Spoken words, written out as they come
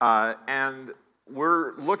And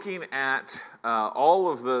we're looking at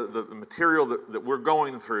all of the material that we're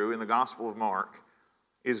going through in the Gospel of Mark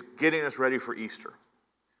is getting us ready for Easter.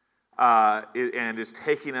 And is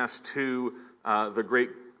taking us to the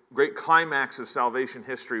great climax of salvation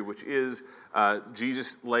history, which is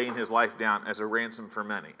Jesus laying his life down as a ransom for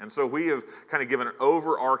many. And so we have kind of given an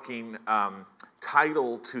overarching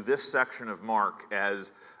title to this section of Mark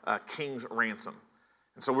as King's Ransom.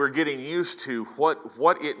 And so we're getting used to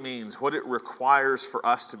what it means, what it requires for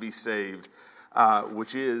us to be saved,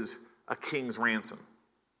 which is a king's ransom.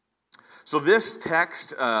 So this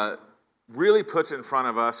text really puts in front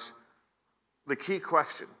of us the key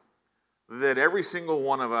question that every single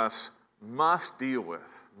one of us must deal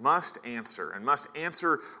with, must answer, and must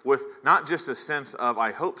answer with not just a sense of,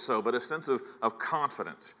 I hope so, but a sense of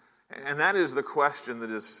confidence. And that is the question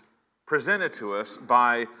that is presented to us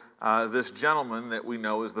by this gentleman that we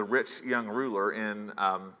know as the rich young ruler in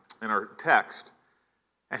our text.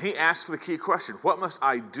 And he asks the key question, what must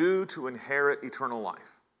I do to inherit eternal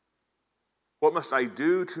life? What must I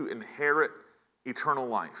do to inherit eternal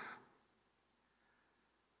life?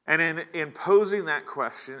 And in posing that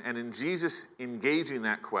question, and in Jesus engaging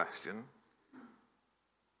that question,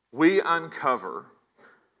 we uncover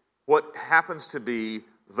what happens to be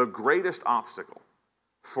the greatest obstacle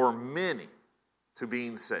for many to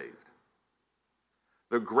being saved.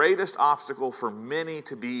 The greatest obstacle for many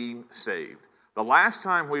to being saved. The last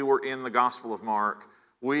time we were in the Gospel of Mark,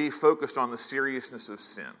 we focused on the seriousness of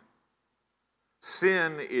sin.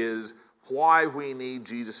 Sin is why we need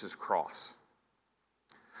Jesus' cross.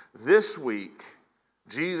 This week,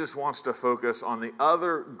 Jesus wants to focus on the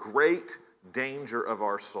other great danger of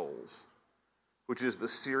our souls, which is the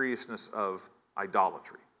seriousness of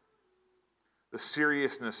idolatry. The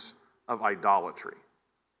seriousness of idolatry.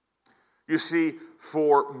 You see,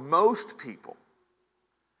 for most people,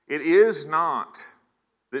 it is not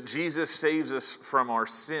that Jesus saves us from our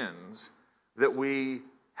sins that we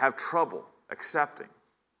have trouble accepting.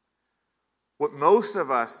 What most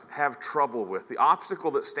of us have trouble with, the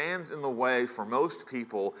obstacle that stands in the way for most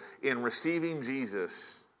people in receiving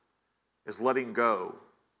Jesus, is letting go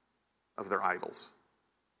of their idols.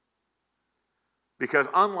 Because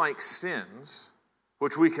unlike sins,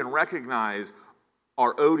 which we can recognize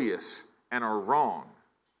are odious and are wrong,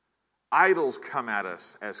 idols come at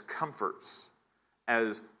us as comforts,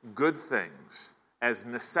 as good things, as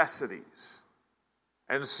necessities.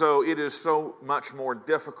 And so it is so much more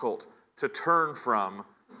difficult to turn from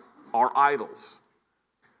our idols.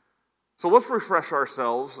 So let's refresh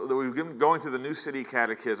ourselves. We've been going through the New City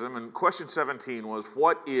Catechism, and question 17 was,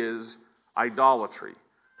 what is idolatry?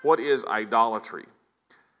 What is idolatry?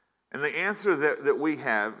 And the answer that we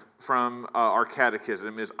have from our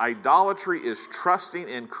catechism is, idolatry is trusting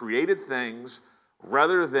in created things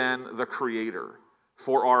rather than the Creator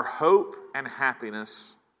for our hope and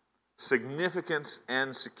happiness, significance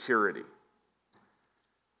and security.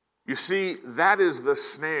 You see, that is the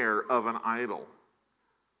snare of an idol.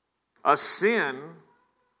 A sin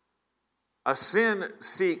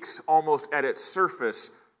seeks almost at its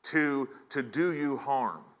surface to do you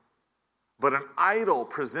harm. But an idol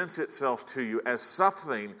presents itself to you as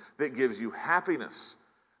something that gives you happiness,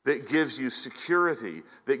 that gives you security,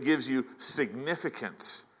 that gives you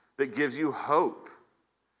significance, that gives you hope.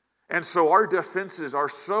 And so our defenses are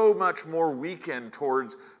so much more weakened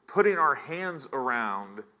towards putting our hands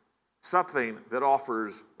around something that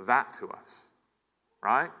offers that to us,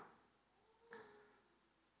 right?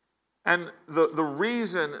 And the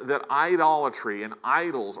reason that idolatry and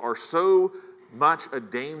idols are so much a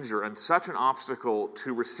danger and such an obstacle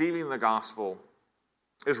to receiving the gospel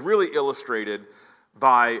is really illustrated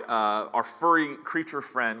by our furry creature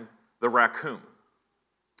friend, the raccoon.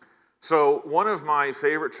 So one of my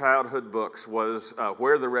favorite childhood books was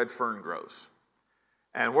Where the Red Fern Grows.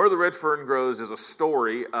 And Where the Red Fern Grows is a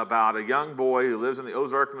story about a young boy who lives in the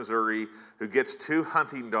Ozark, Missouri, who gets two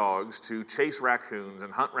hunting dogs to chase raccoons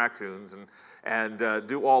and hunt raccoons and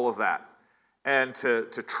do all of that. And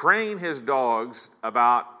to train his dogs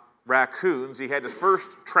about raccoons, he had to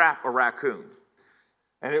first trap a raccoon.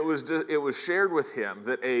 And it was shared with him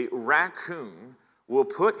that a raccoon will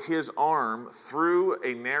put his arm through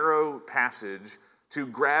a narrow passage to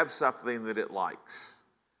grab something that it likes.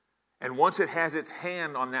 And once it has its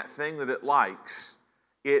hand on that thing that it likes,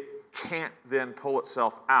 it can't then pull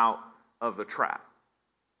itself out of the trap.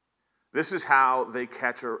 This is how they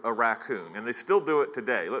catch a raccoon. And they still do it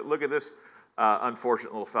today. Look at this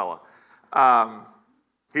unfortunate little fella.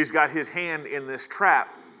 He's got his hand in this trap.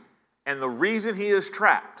 And the reason he is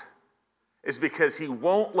trapped is because he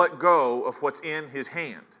won't let go of what's in his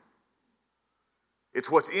hand. It's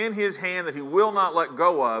what's in his hand that he will not let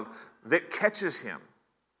go of that catches him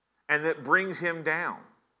and that brings him down.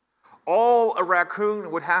 All a raccoon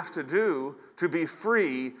would have to do to be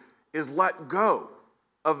free is let go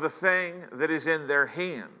of the thing that is in their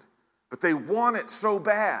hand. But they want it so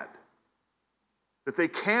bad that they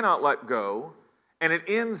cannot let go, and it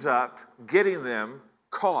ends up getting them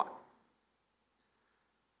caught.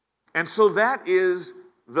 And so that is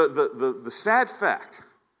the sad fact.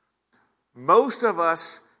 Most of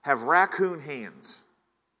us have raccoon hands.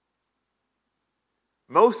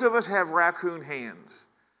 Most of us have raccoon hands,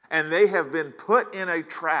 and they have been put in a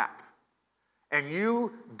trap, and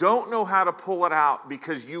you don't know how to pull it out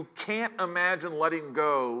because you can't imagine letting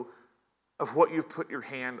go of what you've put your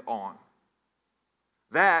hand on.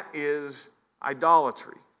 That is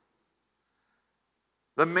idolatry.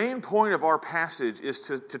 The main point of our passage is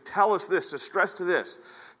to tell us this, to stress to this,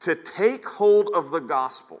 to take hold of the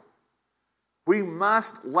gospel. We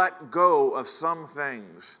must let go of some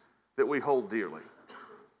things that we hold dearly.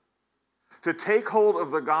 To take hold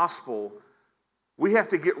of the gospel, we have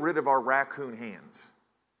to get rid of our raccoon hands.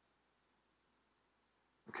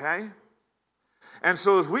 Okay? And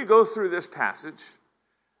so as we go through this passage,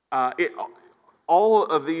 all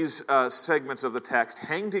of these segments of the text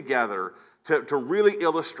hang together to really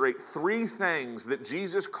illustrate three things that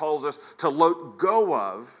Jesus calls us to let go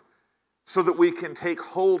of so that we can take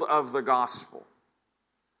hold of the gospel.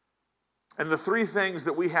 And the three things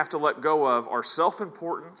that we have to let go of are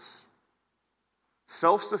self-importance,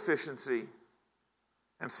 self-sufficiency,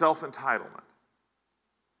 and self-entitlement.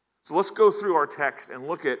 So let's go through our text and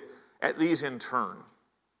look at these in turn.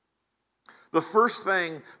 The first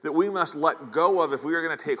thing that we must let go of if we are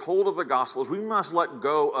going to take hold of the gospel is we must let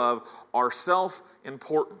go of our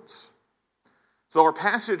self-importance. So our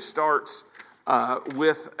passage starts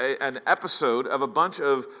with an episode of a bunch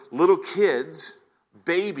of little kids,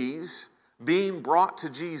 babies, being brought to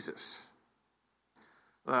Jesus.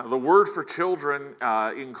 The word for children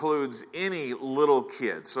includes any little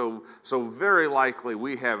kid. So very likely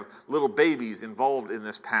we have little babies involved in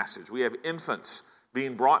this passage. We have infants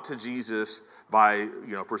being brought to Jesus by,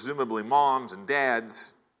 presumably moms and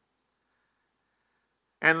dads.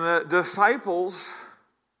 And the disciples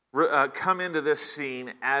come into this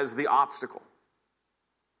scene as the obstacle.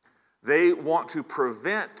 They want to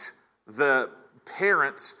prevent the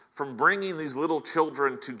parents from bringing these little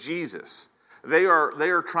children to Jesus. They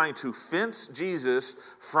are trying to fence Jesus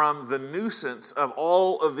from the nuisance of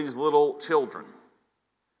all of these little children.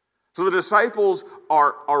 So the disciples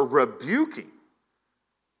are rebuking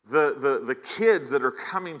the kids that are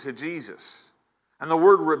coming to Jesus. And the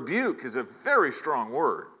word rebuke is a very strong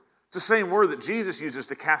word. It's the same word that Jesus uses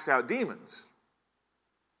to cast out demons.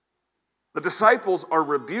 The disciples are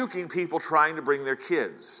rebuking people trying to bring their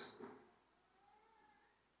kids.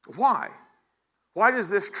 Why? Why does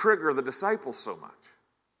this trigger the disciples so much?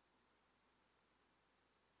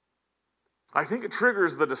 I think it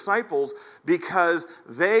triggers the disciples because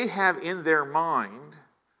they have in their mind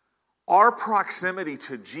our proximity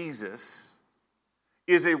to Jesus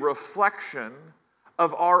is a reflection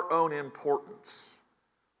of our own importance.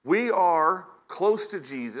 We are close to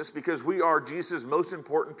Jesus because we are Jesus' most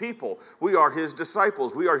important people. We are his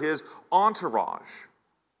disciples. We are his entourage.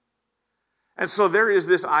 And so there is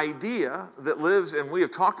this idea that lives, and we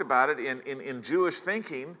have talked about it in Jewish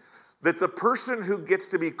thinking, that the person who gets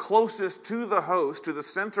to be closest to the host, to the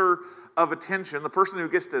center of attention, the person who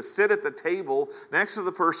gets to sit at the table next to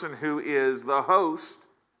the person who is the host,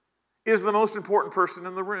 is the most important person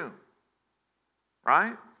in the room.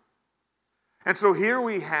 Right? And so here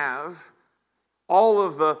we have all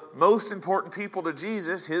of the most important people to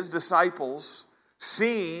Jesus, his disciples,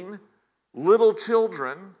 seeing little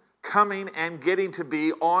children coming and getting to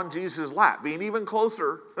be on Jesus' lap, being even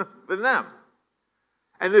closer than them.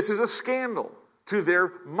 And this is a scandal to their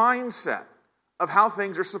mindset of how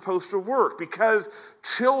things are supposed to work, because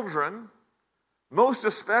children, most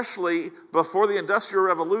especially before the Industrial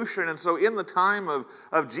Revolution, and so in the time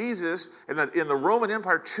of Jesus, in the Roman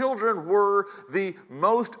Empire, children were the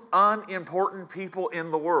most unimportant people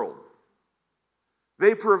in the world.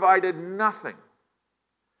 They provided nothing.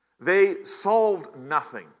 They solved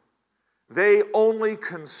nothing. They only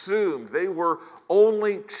consumed. They were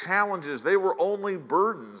only challenges. They were only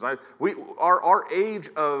burdens. Our age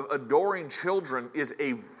of adoring children is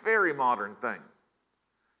a very modern thing.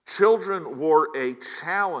 Children were a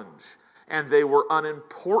challenge, and they were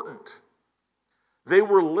unimportant. They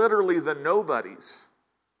were literally the nobodies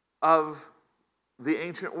of the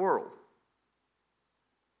ancient world.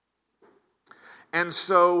 And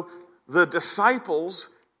so the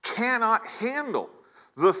disciples cannot handle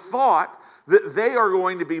the thought that they are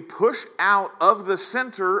going to be pushed out of the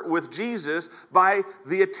center with Jesus by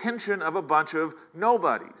the attention of a bunch of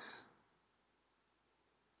nobodies.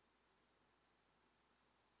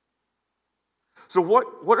 So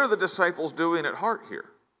what are the disciples doing at heart here?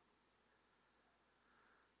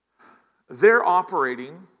 They're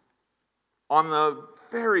operating on the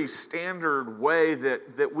very standard way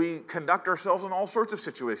that we conduct ourselves in all sorts of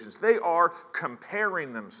situations. They are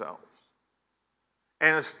comparing themselves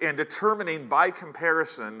and determining by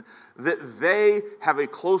comparison that they have a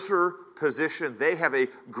closer position, they have a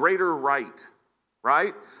greater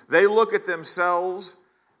right? They look at themselves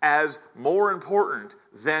as more important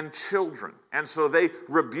than children, and so they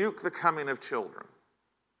rebuke the coming of children.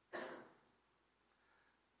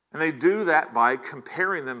 And they do that by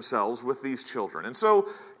comparing themselves with these children. And so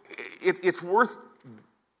it's worth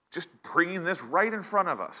just bringing this right in front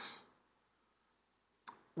of us.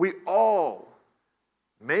 We all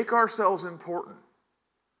make ourselves important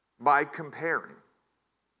by comparing.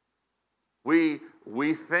 We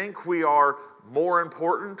think we are more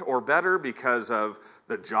important or better because of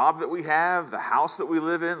the job that we have, the house that we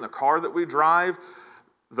live in, the car that we drive,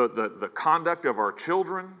 the conduct of our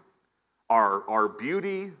children, our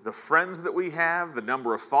beauty, the friends that we have, the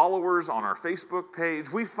number of followers on our Facebook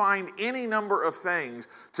page. We find any number of things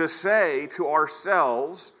to say to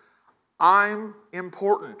ourselves, I'm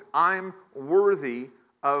important, I'm worthy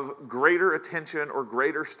of greater attention or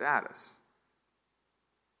greater status.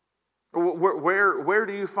 Where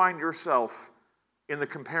do you find yourself in the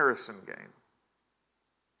comparison game?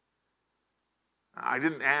 I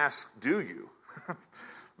didn't ask, do you?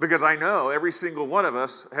 Because I know every single one of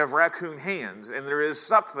us have raccoon hands, and there is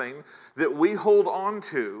something that we hold on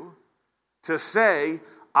to say,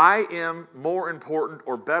 I am more important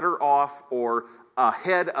or better off or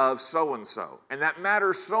ahead of so-and-so. And that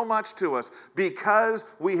matters so much to us because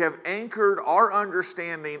we have anchored our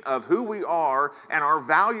understanding of who we are and our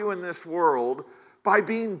value in this world by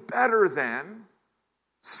being better than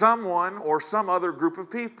someone or some other group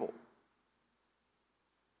of people.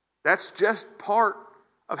 That's just part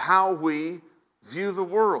of how we view the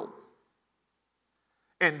world.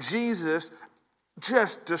 And Jesus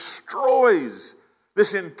just destroys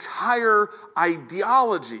this entire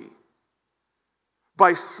ideology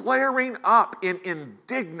by flaring up in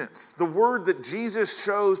indignance. The word that Jesus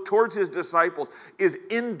shows towards his disciples is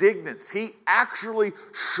indignance. He actually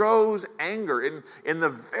shows anger. In the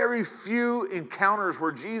very few encounters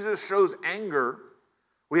where Jesus shows anger,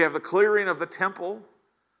 we have the clearing of the temple,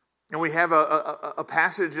 and we have a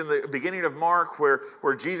passage in the beginning of Mark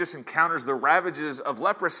where Jesus encounters the ravages of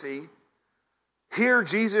leprosy. Here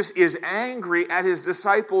Jesus is angry at his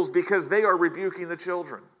disciples because they are rebuking the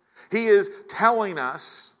children. He is telling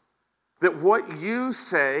us that what you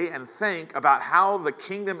say and think about how the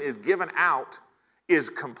kingdom is given out is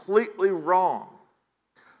completely wrong.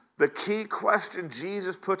 The key question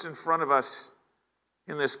Jesus puts in front of us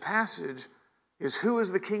in this passage is, who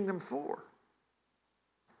is the kingdom for?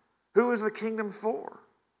 Who is the kingdom for?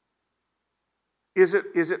 Is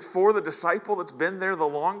it for the disciple that's been there the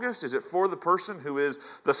longest? Is it for the person who is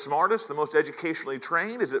the smartest, the most educationally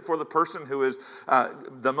trained? Is it for the person who is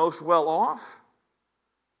the most well off?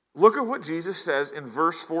 Look at what Jesus says in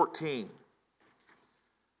verse 14.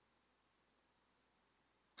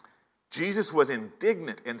 Jesus was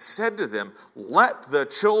indignant and said to them, "Let the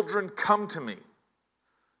children come to me.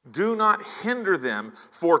 Do not hinder them,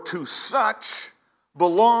 for to such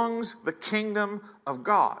belongs the kingdom of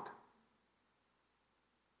God."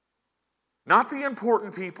 Not the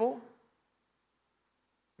important people,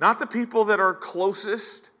 not the people that are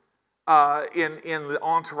closest in the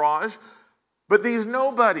entourage, but these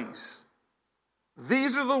nobodies.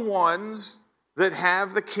 These are the ones that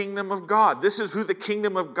have the kingdom of God. This is who the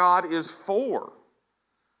kingdom of God is for.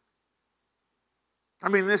 I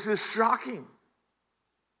mean, this is shocking.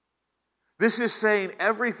 This is saying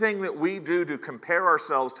everything that we do to compare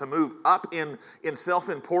ourselves to move up in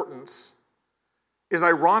self-importance is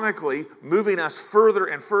ironically moving us further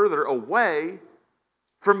and further away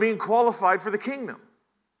from being qualified for the kingdom.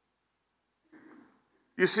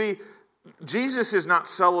 You see, Jesus is not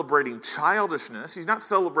celebrating childishness. He's not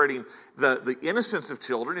celebrating the innocence of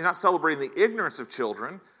children. He's not celebrating the ignorance of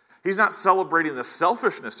children. He's not celebrating the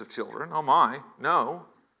selfishness of children. Oh my, no.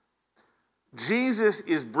 Jesus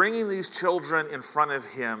is bringing these children in front of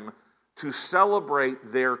him to celebrate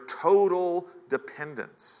their total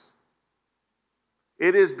dependence.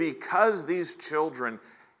 It is because these children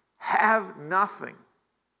have nothing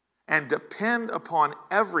and depend upon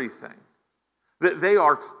everything that they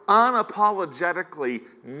are unapologetically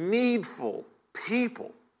needful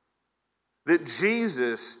people that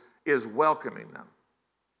Jesus is welcoming them.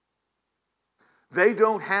 They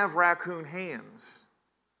don't have raccoon hands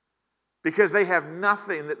because they have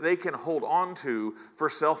nothing that they can hold on to for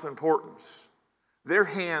self-importance. Their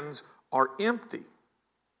hands are empty.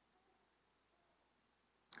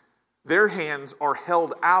 Their hands are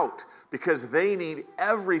held out because they need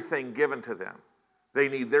everything given to them. They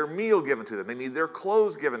need their meal given to them. They need their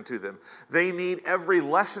clothes given to them. They need every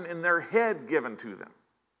lesson in their head given to them.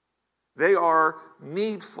 They are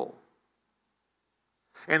needful.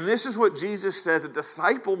 And this is what Jesus says a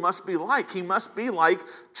disciple must be like. He must be like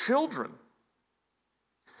children.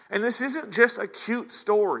 And this isn't just a cute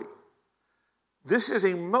story. This is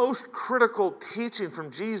a most critical teaching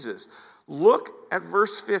from Jesus. Look at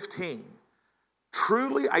verse 15.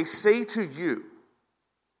 Truly I say to you,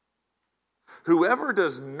 whoever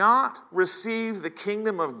does not receive the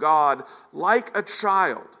kingdom of God like a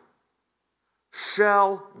child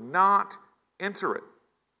shall not enter it.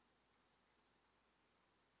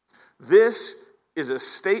 This is a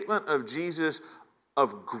statement of Jesus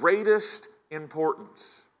of greatest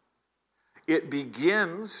importance. It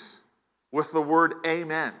begins with the word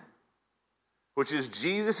amen, which is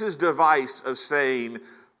Jesus' device of saying,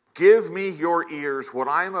 give me your ears. What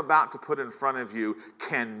I am about to put in front of you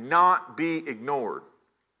cannot be ignored.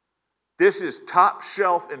 This is top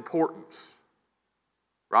shelf importance,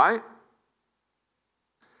 right?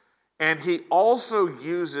 And he also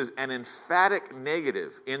uses an emphatic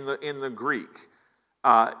negative in the Greek.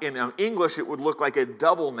 In English, it would look like a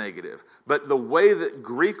double negative. But the way that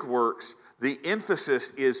Greek works, the emphasis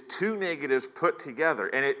is two negatives put together.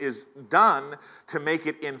 And it is done to make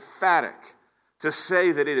it emphatic, to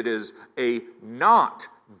say that it is a not,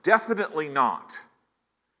 definitely not.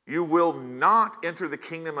 You will not enter the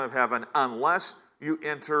kingdom of heaven unless you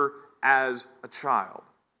enter as a child.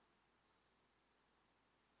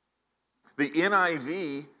 The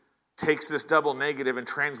NIV takes this double negative and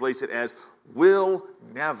translates it as will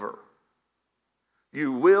never.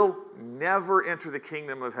 You will never enter the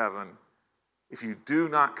kingdom of heaven if you do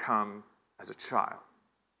not come as a child.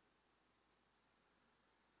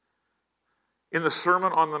 In the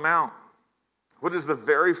Sermon on the Mount, what is the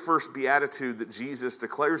very first beatitude that Jesus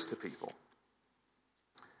declares to people?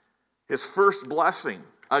 His first blessing,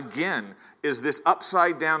 again, is this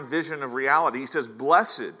upside down vision of reality. He says,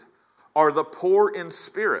 blessed are the poor in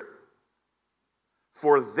spirit,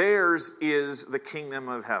 for theirs is the kingdom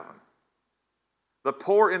of heaven. The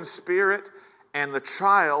poor in spirit and the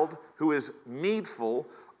child who is needful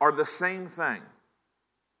are the same thing.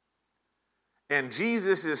 And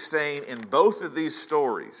Jesus is saying in both of these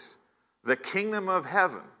stories, the kingdom of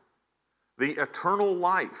heaven, the eternal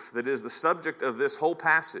life that is the subject of this whole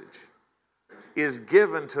passage, is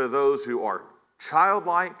given to those who are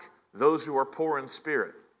childlike, those who are poor in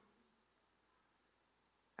spirit.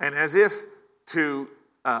 And as if to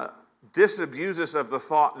disabuse us of the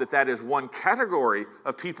thought that that is one category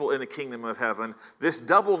of people in the kingdom of heaven, this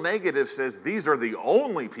double negative says these are the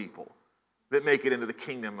only people that make it into the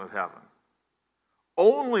kingdom of heaven.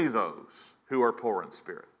 Only those who are poor in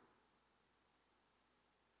spirit.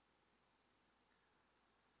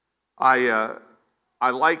 I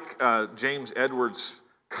like James Edwards'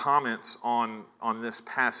 comments on this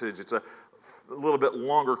passage. It's a little bit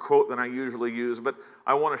longer quote than I usually use, but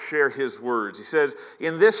I want to share his words. He says,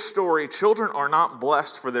 in this story, children are not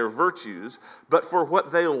blessed for their virtues, but for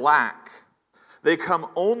what they lack. They come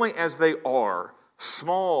only as they are,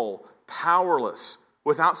 small, powerless,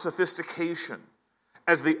 without sophistication,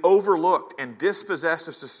 as the overlooked and dispossessed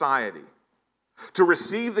of society. To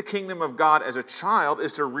receive the kingdom of God as a child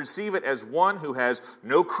is to receive it as one who has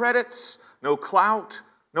no credits, no clout,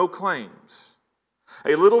 no claims.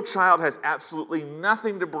 A little child has absolutely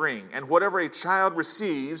nothing to bring, and whatever a child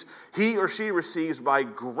receives, he or she receives by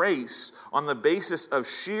grace on the basis of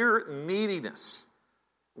sheer neediness,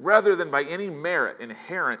 rather than by any merit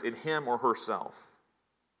inherent in him or herself.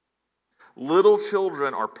 Little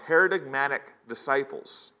children are paradigmatic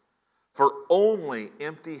disciples, for only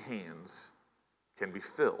empty hands can be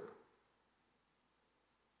filled.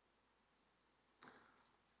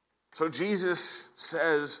 So Jesus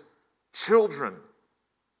says, children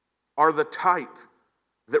are the type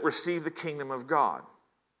that receive the kingdom of God.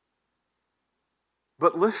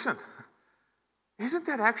 But listen, isn't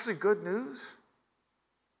that actually good news?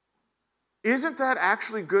 Isn't that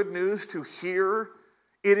actually good news to hear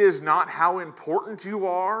it is not how important you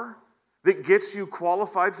are that gets you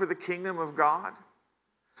qualified for the kingdom of God?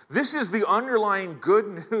 This is the underlying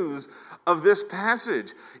good news of this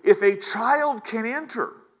passage. If a child can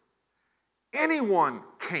enter, anyone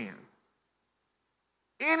can.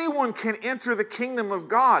 Anyone can enter the kingdom of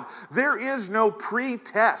God. There is no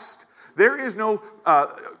pre-test. There is no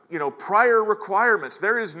prior requirements.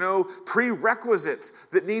 There is no prerequisites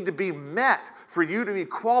that need to be met for you to be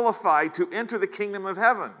qualified to enter the kingdom of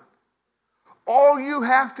heaven. All you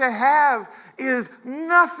have to have is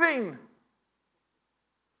nothing.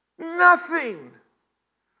 Nothing.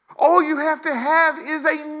 All you have to have is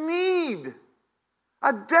a need,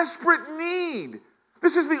 a desperate need.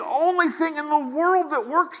 This is the only thing in the world that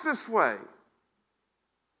works this way.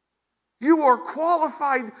 You are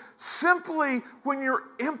qualified simply when you're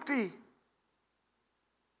empty.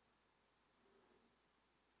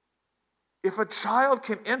 If a child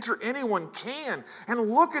can enter, anyone can. And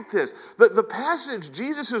look at this. The passage,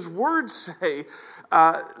 Jesus' words say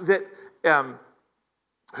that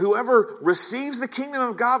whoever receives the kingdom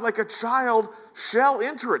of God like a child shall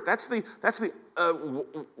enter it. That's the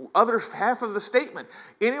other half of the statement.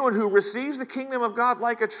 Anyone who receives the kingdom of God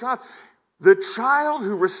like a child. The child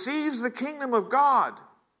who receives the kingdom of God,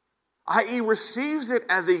 i.e. receives it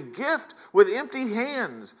as a gift with empty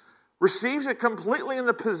hands, receives it completely in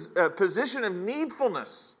the position of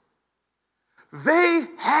needfulness. They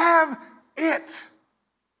have it.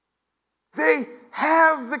 They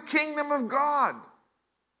have the kingdom of God.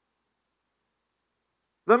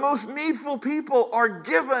 The most needful people are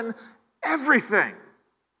given everything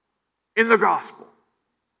in the gospel.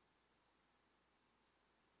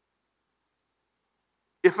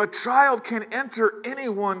 If a child can enter,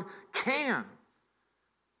 anyone can.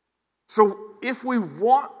 So if we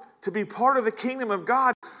want to be part of the kingdom of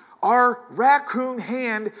God, our raccoon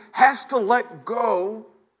hand has to let go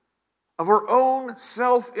of our own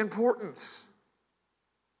self-importance.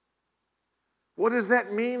 What does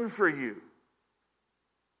that mean for you?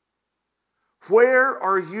 Where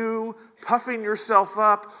are you puffing yourself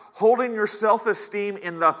up, holding your self-esteem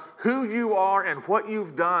in the who you are and what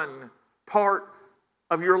you've done part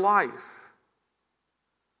of your life?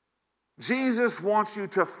 Jesus wants you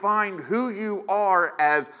to find who you are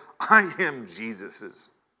as I am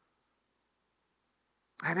Jesus's.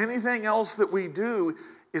 And anything else that we do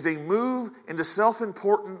is a move into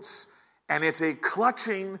self-importance, and it's a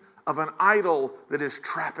clutching of an idol that is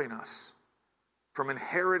trapping us from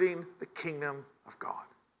inheriting the kingdom of God.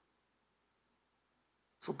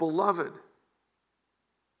 So, beloved,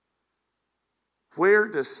 where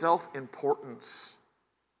does self-importance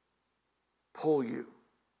pull you?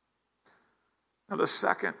 Now, the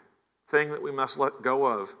second thing that we must let go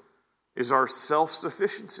of is our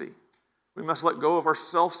self-sufficiency. We must let go of our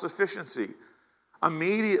self-sufficiency.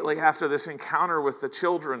 Immediately after this encounter with the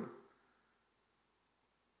children,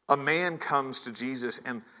 a man comes to Jesus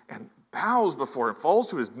and bows before him, falls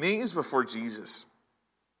to his knees before Jesus.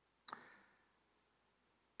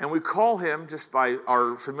 And we call him, just by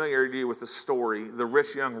our familiarity with the story, the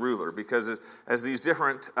rich young ruler, because as these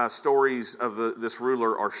different stories of this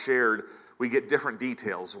ruler are shared, we get different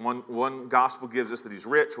details. One gospel gives us that he's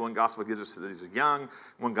rich, one gospel gives us that he's young,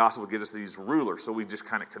 one gospel gives us that he's a ruler. So we just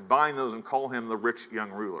kind of combine those and call him the rich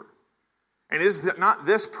young ruler. And is not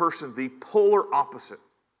this person the polar opposite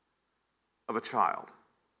of a child?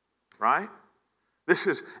 Right? This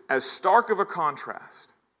is as stark of a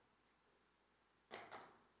contrast.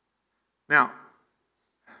 Now,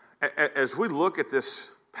 as we look at this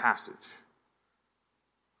passage,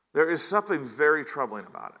 there is something very troubling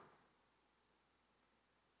about it.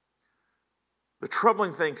 The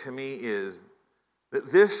troubling thing to me is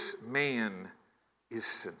that this man is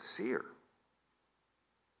sincere.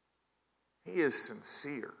 He is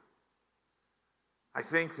sincere. I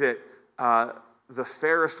think that the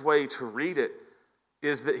fairest way to read it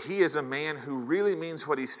is that he is a man who really means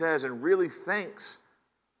what he says and really thinks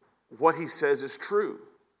what he says is true.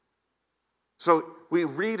 So we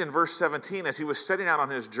read in verse 17, as he was setting out on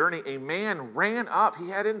his journey, a man ran up. He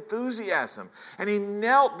had enthusiasm, and he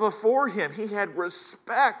knelt before him. He had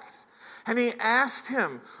respect, and he asked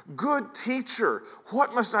him, "Good teacher,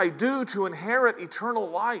 what must I do to inherit eternal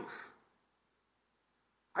life?"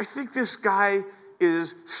 I think this guy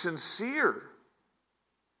is sincere.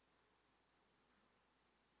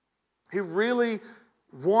 He really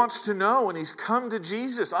wants to know, and he's come to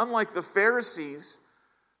Jesus, unlike the Pharisees,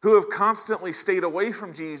 who have constantly stayed away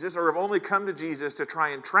from Jesus or have only come to Jesus to try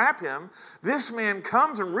and trap him. This man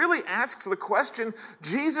comes and really asks the question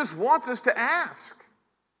Jesus wants us to ask.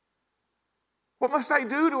 What must I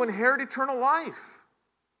do to inherit eternal life?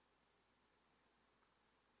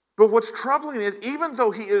 But what's troubling is, even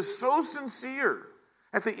though he is so sincere,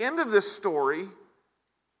 at the end of this story,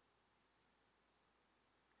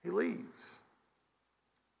 he leaves.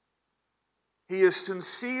 He is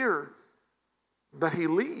sincere, but he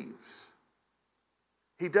leaves.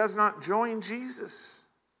 he does not join Jesus.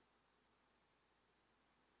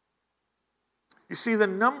 You see, the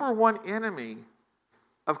number one enemy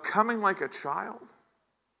of coming like a child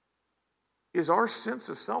is our sense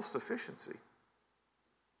of self-sufficiency.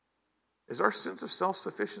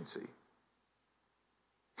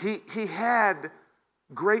 He had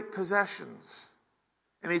great possessions,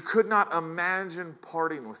 and he could not imagine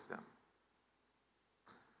parting with them.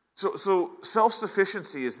 So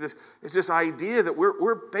self-sufficiency is this idea that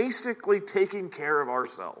we're basically taking care of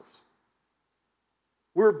ourselves.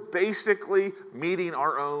 We're basically meeting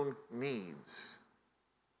our own needs.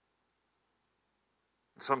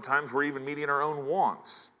 Sometimes we're even meeting our own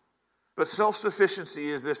wants. But self-sufficiency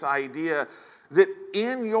is this idea that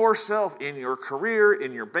in yourself, in your career,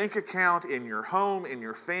 in your bank account, in your home, in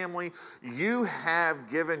your family, you have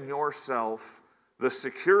given yourself the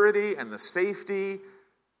security and the safety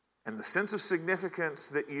and the sense of significance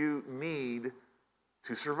that you need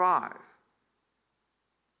to survive.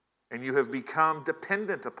 And you have become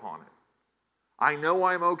dependent upon it. I know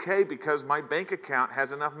I'm okay because my bank account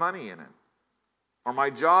has enough money in it, or my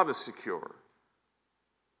job is secure.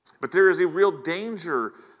 But there is a real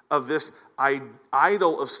danger of this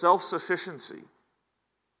idol of self-sufficiency.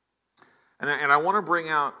 And I want to bring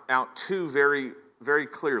out two very, very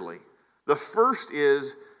clearly. The first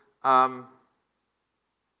is,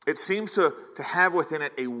 it seems to have within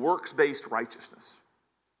it a works-based righteousness.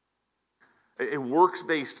 A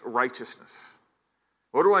works-based righteousness.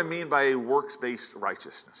 What do I mean by a works-based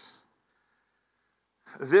righteousness?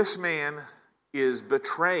 This man is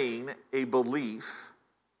betraying a belief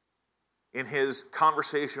in his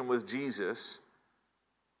conversation with Jesus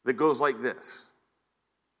that goes like this: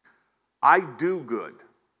 I do good,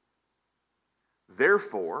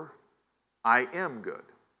 therefore I am good.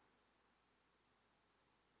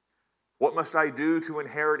 What must I do to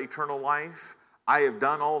inherit eternal life? I have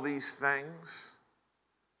done all these things.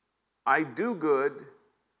 I do good,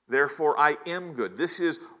 therefore I am good. This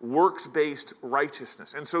is works-based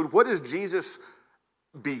righteousness. And so what does Jesus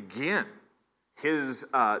begin his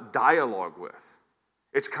dialogue with?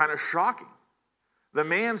 It's kind of shocking. The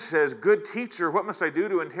man says, good teacher, what must I do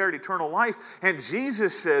to inherit eternal life? And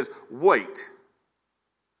Jesus says, wait,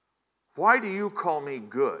 why do you call me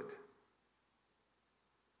good?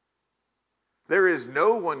 There is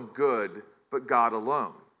no one good but God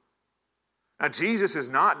alone. Now, Jesus is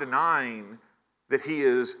not denying that he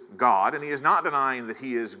is God, and he is not denying that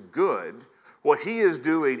he is good. What he is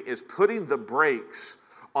doing is putting the brakes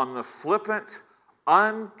on the flippant,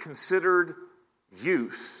 unconsidered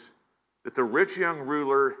use that the rich young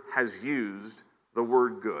ruler has used the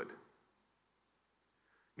word good.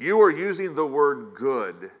 You are using the word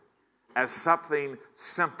good as something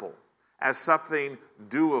simple, as something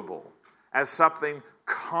doable, as something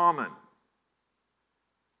common.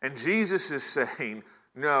 And Jesus is saying,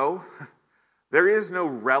 no, there is no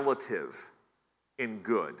relative in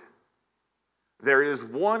good. There is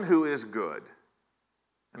one who is good,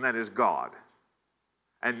 and that is God.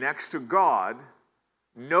 And next to God,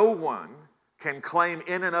 no one can claim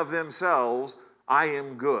in and of themselves, I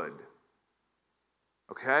am good.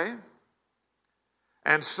 Okay?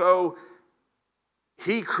 And so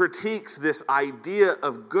he critiques this idea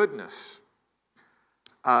of goodness.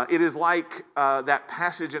 It is like that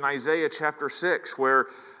passage in Isaiah chapter 6 where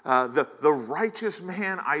the righteous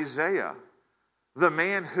man Isaiah, the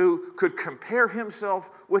man who could compare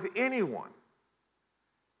himself with anyone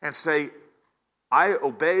and say, I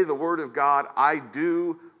obey the word of God, I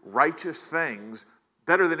do righteous things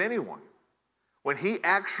better than anyone. When he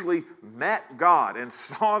actually met God and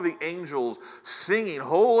saw the angels singing,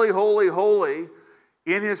 holy, holy, holy,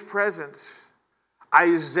 in his presence,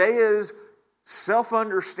 Isaiah's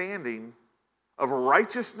self-understanding of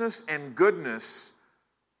righteousness and goodness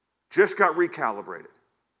just got recalibrated.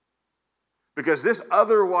 Because this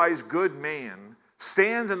otherwise good man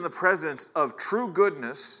stands in the presence of true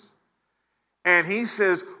goodness, and he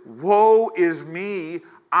says, woe is me,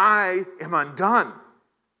 I am undone.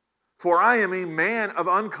 For I am a man of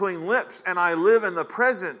unclean lips, and I live in the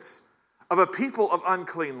presence of a people of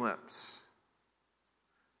unclean lips.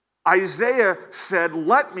 Isaiah said,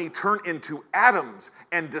 let me turn into atoms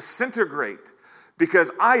and disintegrate,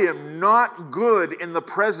 because I am not good in the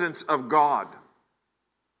presence of God.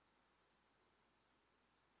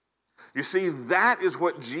 You see, that is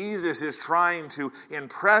what Jesus is trying to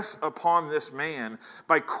impress upon this man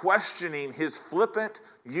by questioning his flippant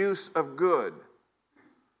use of good.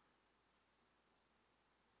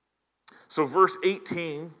 So verse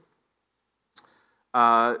 18,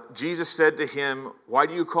 Jesus said to him, why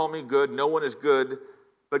do you call me good? No one is good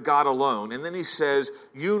but God alone. And then he says,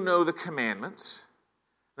 you know the commandments.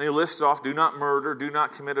 And he lists off, do not murder, do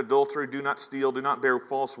not commit adultery, do not steal, do not bear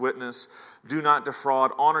false witness, do not defraud,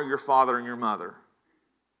 honor your father and your mother.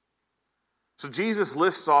 So Jesus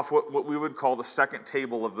lists off what we would call the second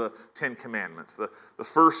table of the Ten Commandments. The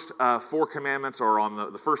first four commandments are on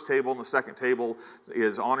the first table, and the second table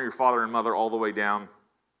is honor your father and mother all the way down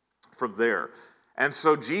from there. And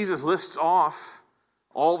so Jesus lists off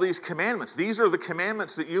all these commandments. These are the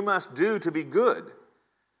commandments that you must do to be good.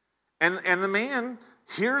 And the man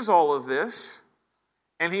hears all of this,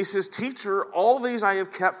 and he says, Teacher, all these I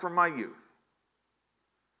have kept from my youth.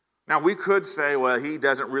 Now, we could say, well, he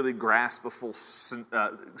doesn't really grasp the full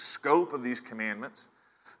scope of these commandments.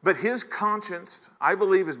 But his conscience, I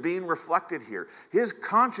believe, is being reflected here. His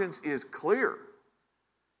conscience is clear.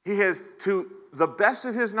 He has, to the best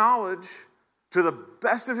of his knowledge, to the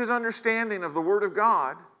best of his understanding of the Word of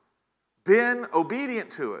God, been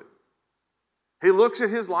obedient to it. He looks at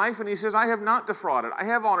his life and he says, I have not defrauded. I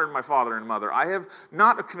have honored my father and mother. I have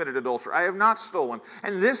not committed adultery. I have not stolen.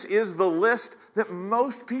 And this is the list that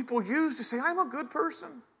most people use to say, I'm a good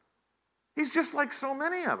person. He's just like so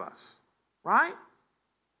many of us, right?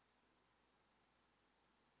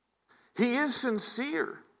 He is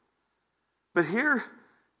sincere. But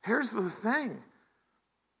here's the thing.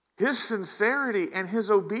 His sincerity and his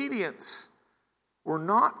obedience were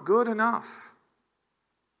not good enough.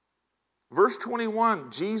 Verse 21,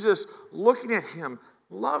 Jesus, looking at him,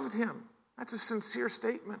 loved him. That's a sincere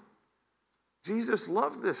statement. Jesus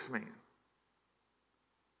loved this man.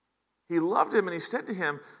 He loved him, and he said to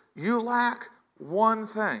him, you lack one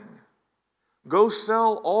thing. Go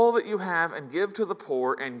sell all that you have and give to the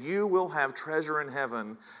poor, and you will have treasure in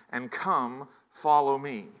heaven, and come, follow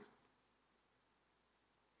me.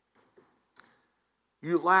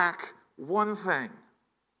 You lack one thing.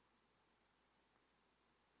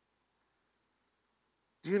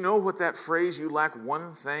 Do you know what that phrase, you lack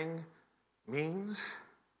one thing, means?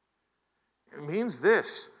 It means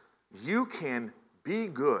this: you can be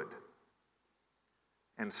good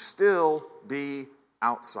and still be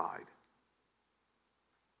outside.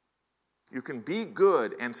 You can be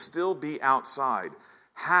good and still be outside.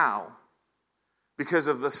 How? Because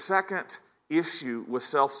of the second issue with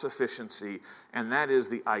self-sufficiency, and that is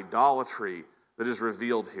the idolatry that is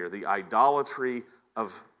revealed here, the idolatry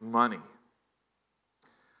of money.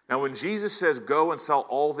 Now, when Jesus says, go and sell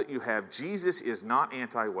all that you have, Jesus is not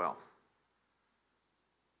anti-wealth.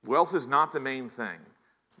 Wealth is not the main thing.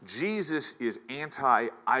 Jesus is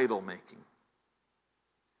anti-idol making.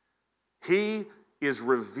 He is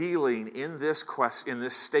revealing in this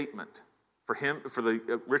statement for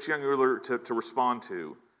the rich young ruler to respond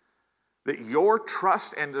to, that your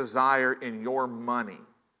trust and desire in your money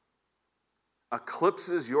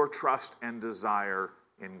eclipses your trust and desire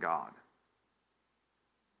in God.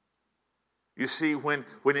 You see, when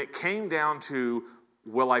it came down to,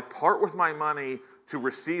 will I part with my money to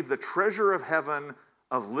receive the treasure of heaven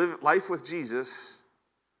of life with Jesus,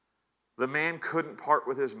 the man couldn't part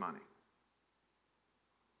with his money.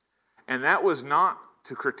 And that was not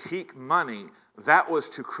to critique money, that was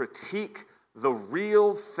to critique the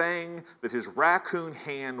real thing that his raccoon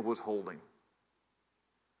hand was holding.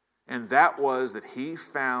 And that was that he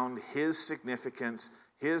found his significance,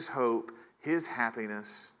 his hope, his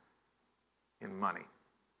happiness in money.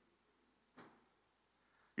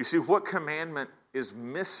 You see, what commandment is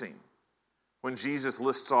missing when Jesus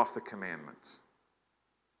lists off the commandments?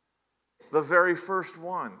 The very first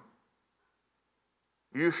one.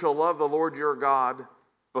 You shall love the Lord your God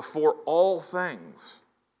before all things.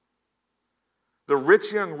 The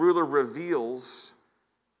rich young ruler reveals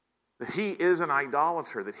that he is an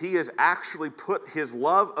idolater, that he has actually put his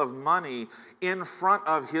love of money in front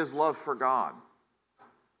of his love for God.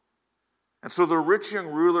 And so the rich young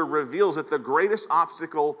ruler reveals that the greatest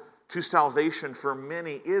obstacle to salvation for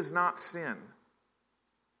many is not sin,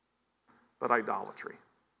 but idolatry.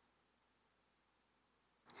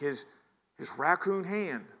 His raccoon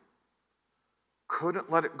hand couldn't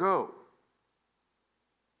let it go.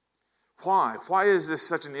 Why? Why is this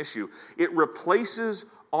such an issue? It replaces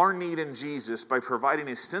our need in Jesus by providing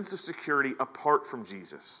a sense of security apart from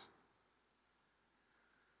Jesus.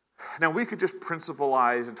 Now, we could just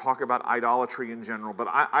principalize and talk about idolatry in general, but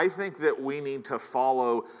I think that we need to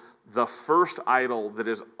follow the first idol that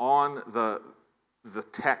is on the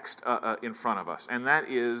text in front of us, and that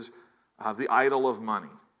is the idol of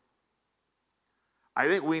money. I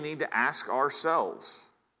think we need to ask ourselves,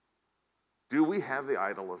 do we have the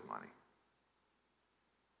idol of money?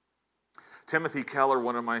 Timothy Keller,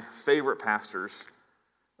 one of my favorite pastors,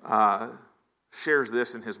 shares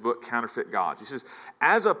this in his book, Counterfeit Gods. He says,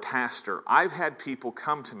 as a pastor, I've had people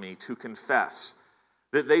come to me to confess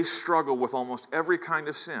that they struggle with almost every kind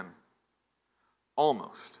of sin.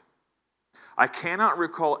 Almost. I cannot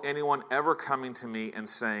recall anyone ever coming to me and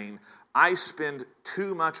saying, I spend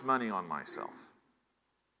too much money on myself.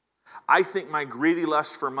 I think my greedy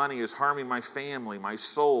lust for money is harming my family, my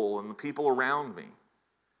soul, and the people around me.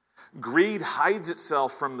 Greed hides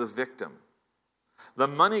itself from the victim. The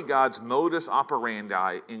money god's modus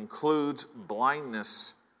operandi includes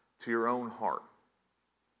blindness to your own heart.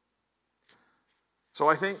 So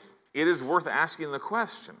I think it is worth asking the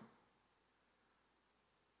question,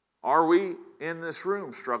 are we in this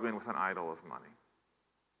room struggling with an idol of money?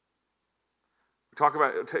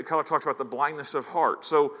 Keller talks about the blindness of heart.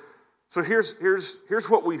 So here's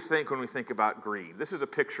what we think when we think about greed. This is a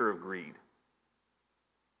picture of greed.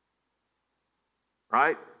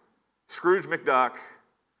 Right? Scrooge McDuck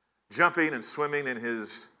jumping and swimming in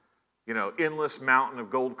his, endless mountain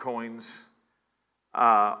of gold coins,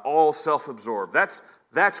 all self-absorbed.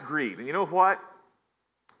 That's greed. And you know what?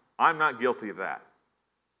 I'm not guilty of that.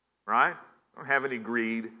 Right? I don't have any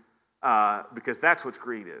greed because that's what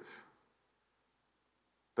greed is.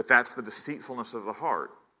 But that's the deceitfulness of the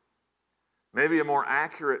heart. Maybe a more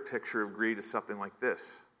accurate picture of greed is something like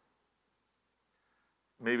this.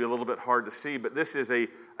 Maybe a little bit hard to see, but this is a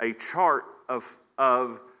chart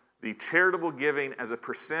of the charitable giving as a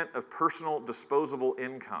percent of personal disposable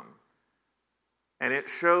income. And it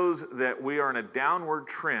shows that we are in a downward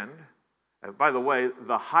trend. By the way,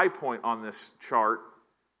 the high point on this chart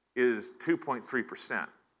is 2.3%.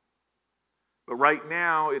 But right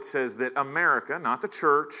now it says that America, not the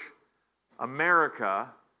church, America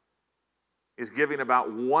is giving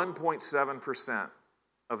about 1.7%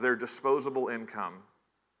 of their disposable income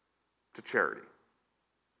to charity.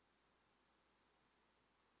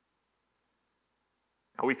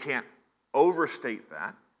 Now, we can't overstate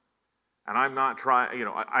that. And I'm not trying,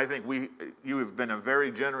 I think you have been a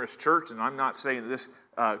very generous church, and I'm not saying this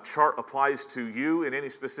chart applies to you in any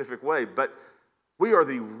specific way, but we are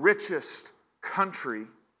the richest country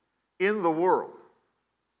in the world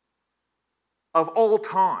of all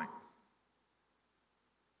time.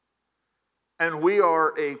 And we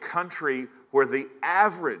are a country where the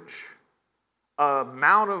average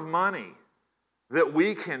amount of money that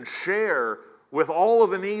we can share with all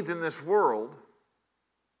of the needs in this world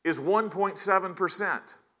is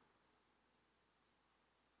 1.7%.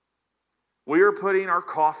 We are putting our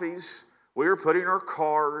coffees, we are putting our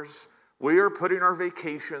cars, we are putting our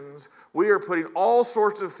vacations, we are putting all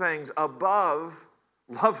sorts of things above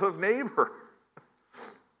love of neighbor.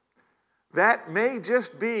 That may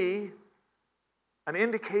just be an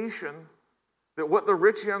indication that what the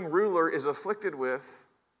rich young ruler is afflicted with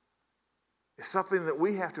is something that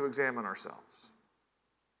we have to examine ourselves.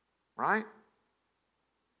 Right?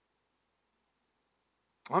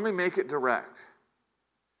 Let me make it direct.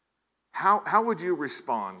 How would you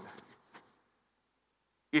respond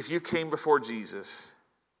if you came before Jesus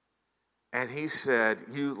and he said,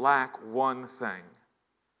 you lack one thing?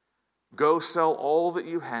 Go sell all that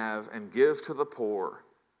you have and give to the poor,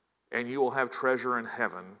 and you will have treasure in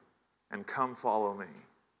heaven, and come follow me.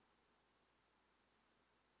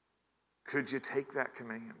 Could you take that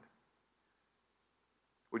command?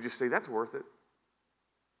 Would you say, that's worth it?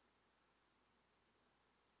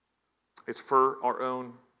 It's for our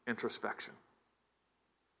own introspection.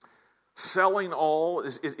 Selling all,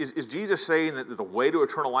 is Jesus saying that the way to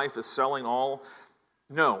eternal life is selling all?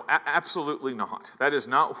 No, absolutely not. That is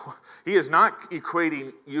not, he is not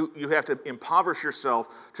equating you have to impoverish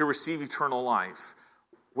yourself to receive eternal life.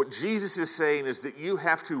 What Jesus is saying is that you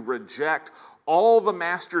have to reject all the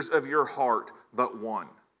masters of your heart but one.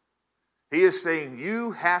 He is saying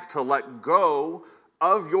you have to let go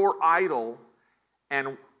of your idol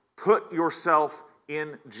and put yourself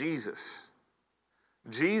in Jesus.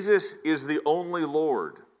 Jesus is the only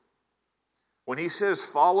Lord. When he says,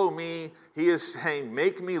 follow me, he is saying,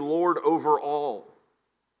 make me Lord over all,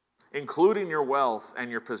 including your wealth and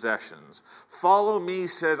your possessions. Follow me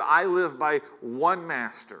says, I live by one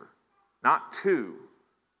master, not two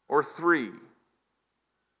or three.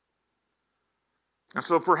 And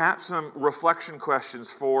so perhaps some reflection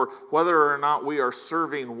questions for whether or not we are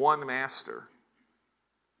serving one master.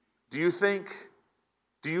 Give thanks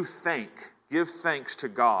to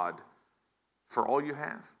God for all you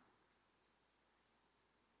have?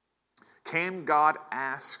 Can God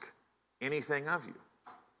ask anything of you?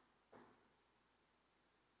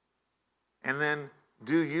 And then,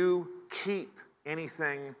 do you keep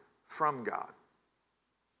anything from God?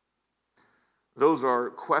 Those are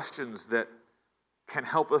questions that can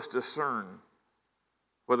help us discern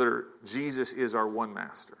whether Jesus is our one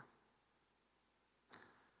master.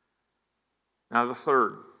 Now the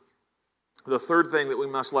third thing that we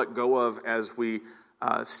must let go of as we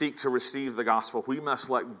seek to receive the gospel, we must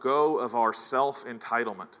let go of our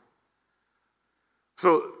self-entitlement.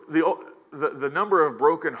 So the number of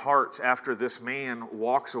broken hearts after this man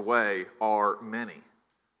walks away are many.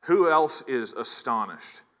 Who else is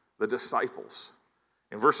astonished? The disciples.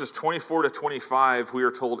 In verses 24 to 25, we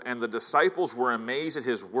are told, "And the disciples were amazed at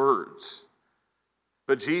his words.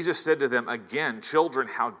 But Jesus said to them, again, children,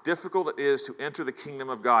 how difficult it is to enter the kingdom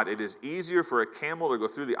of God. It is easier for a camel to go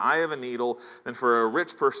through the eye of a needle than for a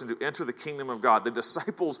rich person to enter the kingdom of God." The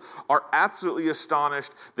disciples are absolutely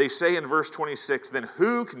astonished. They say in verse 26, "Then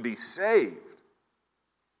who can be saved?"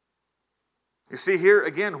 You see, here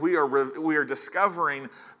again, we are discovering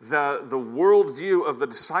the worldview of the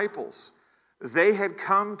disciples. They had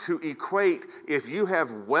come to equate, if you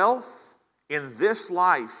have wealth in this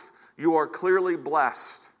life, you are clearly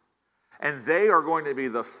blessed. And they are going to be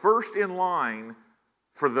the first in line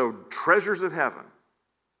for the treasures of heaven.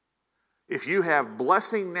 If you have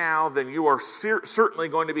blessing now, then you are certainly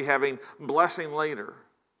going to be having blessing later.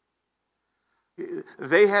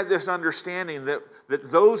 They had this understanding that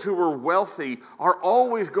those who were wealthy are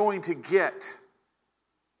always going to get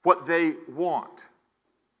what they want.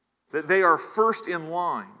 That they are first in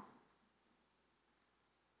line.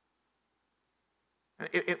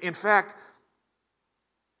 In fact,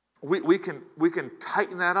 we can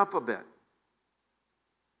tighten that up a bit.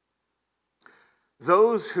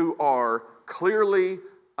 Those who are clearly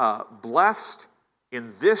blessed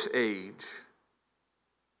in this age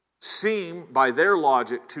seem, by their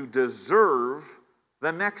logic, to deserve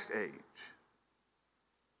the next age.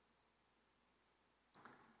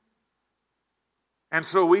 And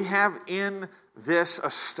so we have in this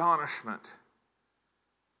astonishment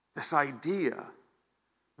this idea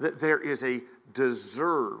that there is a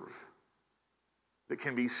deserve that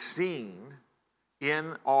can be seen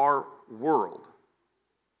in our world.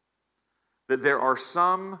 That there are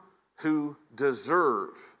some who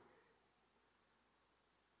deserve.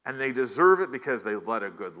 And they deserve it because they led a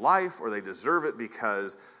good life, or they deserve it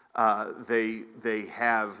because they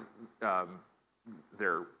have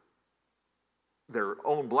their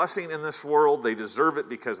own blessing in this world. They deserve it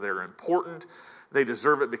because they're important. They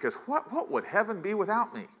deserve it because what would heaven be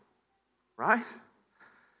without me? Right?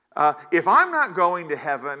 If I'm not going to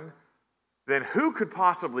heaven, then who could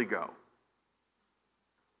possibly go?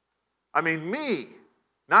 I mean, me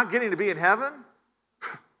not getting to be in heaven?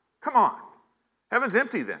 Come on. Heaven's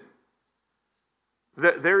empty then.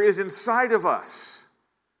 There is inside of us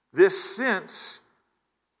this sense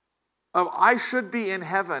of I should be in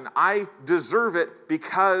heaven. I deserve it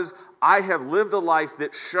because I have lived a life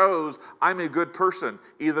that shows I'm a good person,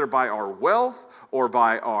 either by our wealth or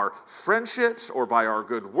by our friendships or by our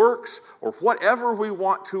good works or whatever we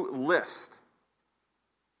want to list.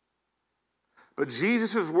 But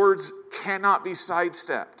Jesus' words cannot be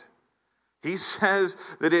sidestepped. He says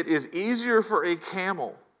that it is easier for a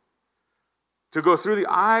camel to go through the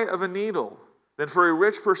eye of a needle than for a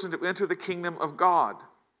rich person to enter the kingdom of God.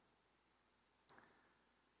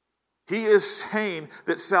 He is saying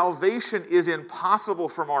that salvation is impossible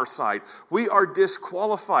from our side. We are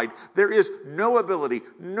disqualified. There is no ability,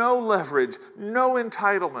 no leverage, no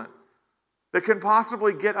entitlement that can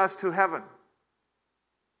possibly get us to heaven.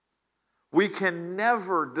 We can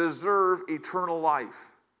never deserve eternal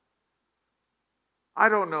life. I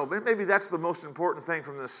don't know, but maybe that's the most important thing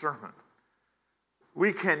from this sermon.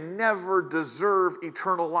 We can never deserve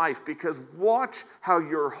eternal life, because watch how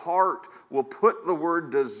your heart will put the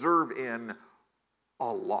word deserve in a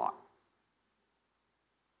lot.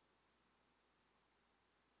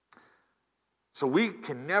 So we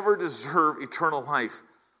can never deserve eternal life.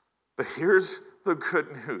 But here's the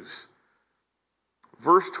good news.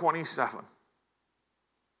 Verse 27.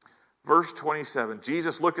 Verse 27.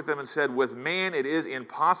 Jesus looked at them and said, "With man it is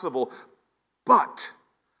impossible, but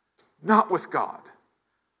not with God.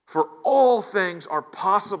 For all things are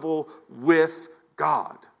possible with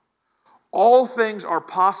God." All things are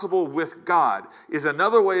possible with God is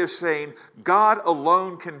another way of saying God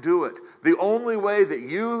alone can do it. The only way that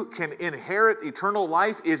you can inherit eternal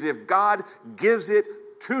life is if God gives it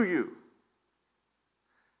to you.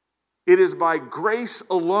 It is by grace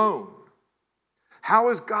alone. How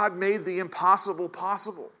has God made the impossible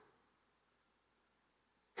possible?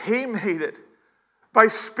 He made it by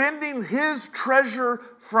spending His treasure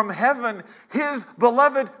from heaven, His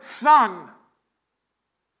beloved Son,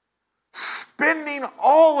 spending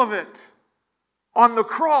all of it on the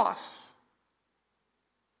cross,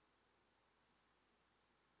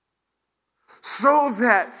 so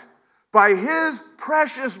that by His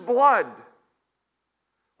precious blood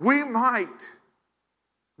we might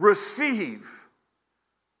receive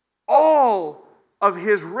all of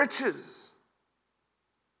his riches.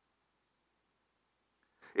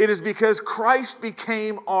 It is because Christ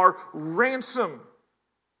became our ransom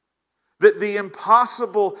that the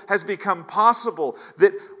impossible has become possible,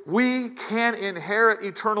 that we can inherit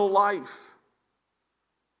eternal life.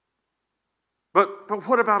 But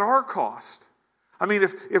what about our cost? I mean,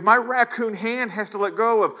 if my raccoon hand has to let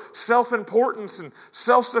go of self-importance and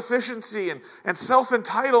self-sufficiency and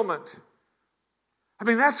self-entitlement, I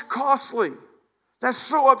mean, that's costly. That's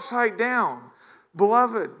so upside down.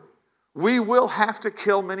 Beloved, we will have to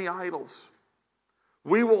kill many idols.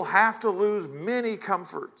 We will have to lose many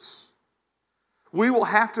comforts. We will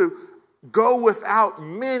have to go without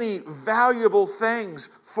many valuable things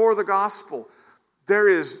for the gospel. There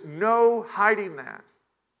is no hiding that.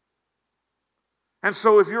 And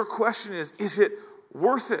so if your question is it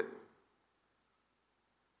worth it?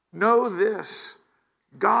 Know this,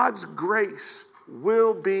 God's grace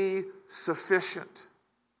will be sufficient.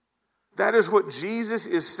 That is what Jesus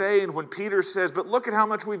is saying when Peter says, but look at how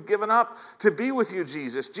much we've given up to be with you,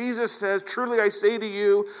 Jesus. Jesus says, truly I say to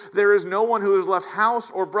you, there is no one who has left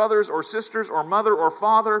house or brothers or sisters or mother or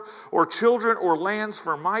father or children or lands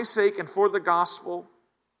for my sake and for the gospel,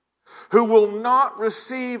 who will not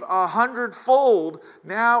receive 100-fold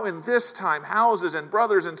now in this time, houses and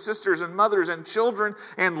brothers and sisters and mothers and children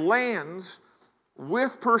and lands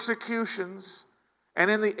with persecutions,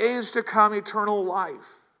 and in the age to come eternal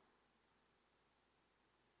life.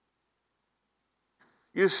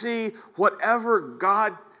 You see, whatever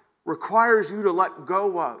God requires you to let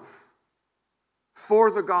go of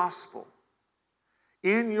for the gospel,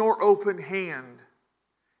 in your open hand,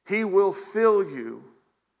 He will fill you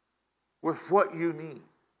with what you need.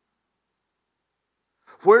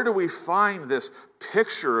 Where do we find this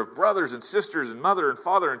picture of brothers and sisters and mother and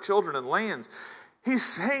father and children and lands? He's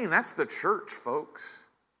saying that's the church, folks.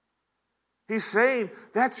 He's saying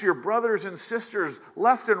that's your brothers and sisters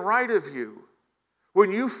left and right of you.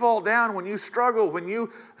 When you fall down, when you struggle, when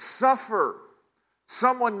you suffer,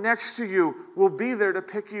 someone next to you will be there to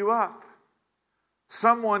pick you up.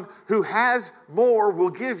 Someone who has more will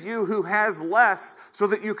give you who has less so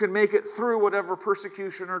that you can make it through whatever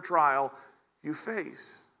persecution or trial you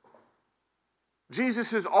face.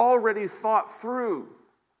 Jesus has already thought through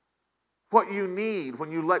what you need when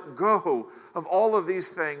you let go of all of these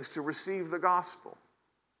things to receive the gospel,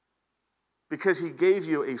 because He gave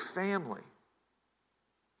you a family.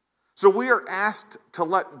 So we are asked to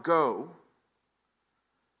let go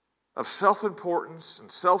of self-importance and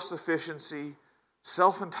self-sufficiency,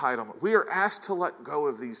 self-entitlement. We are asked to let go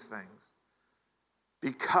of these things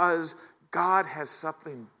because God has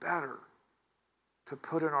something better to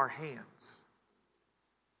put in our hands.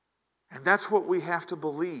 And that's what we have to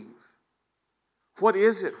believe. What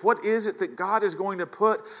is it? What is it that God is going to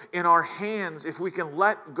put in our hands if we can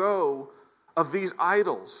let go of these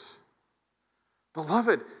idols?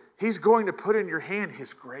 Beloved, He's going to put in your hand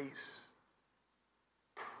His grace.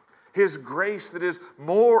 His grace that is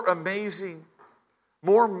more amazing,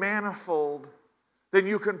 more manifold than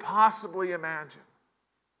you can possibly imagine.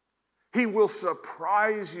 He will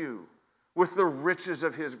surprise you with the riches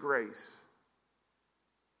of His grace.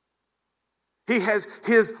 He has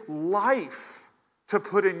His life to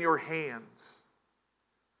put in your hands.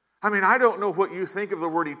 I mean, I don't know what you think of the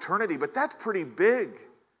word eternity, but that's pretty big.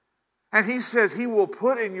 And He says He will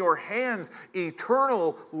put in your hands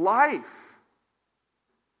eternal life.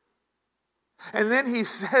 And then He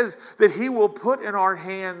says that He will put in our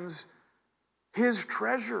hands His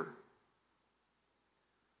treasure.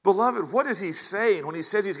 Beloved, what is He saying when He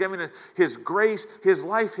says He's giving His grace, His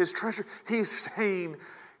life, His treasure? He's saying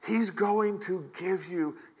He's going to give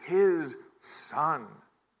you His Son.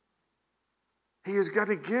 He is going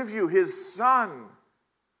to give you His Son,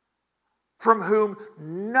 from whom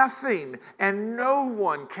nothing and no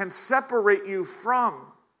one can separate you from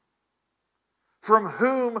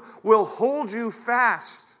whom will hold you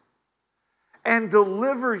fast and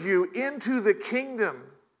deliver you into the kingdom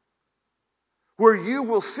where you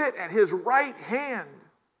will sit at His right hand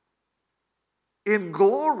in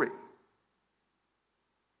glory.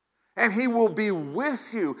 And He will be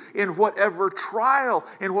with you in whatever trial,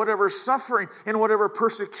 in whatever suffering, in whatever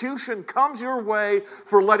persecution comes your way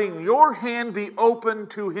for letting your hand be open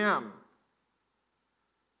to Him.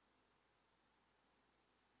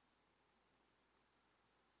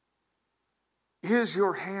 Is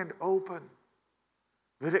your hand open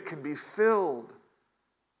that it can be filled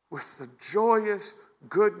with the joyous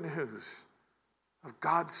good news of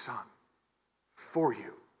God's Son for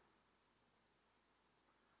you?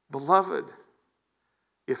 Beloved,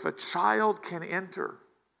 if a child can enter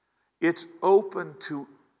It's open to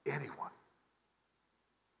anyone.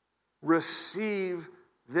 Receive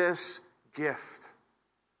this gift.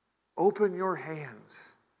 Open your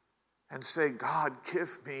hands and say, God,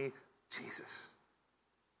 give me Jesus.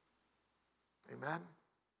 Amen.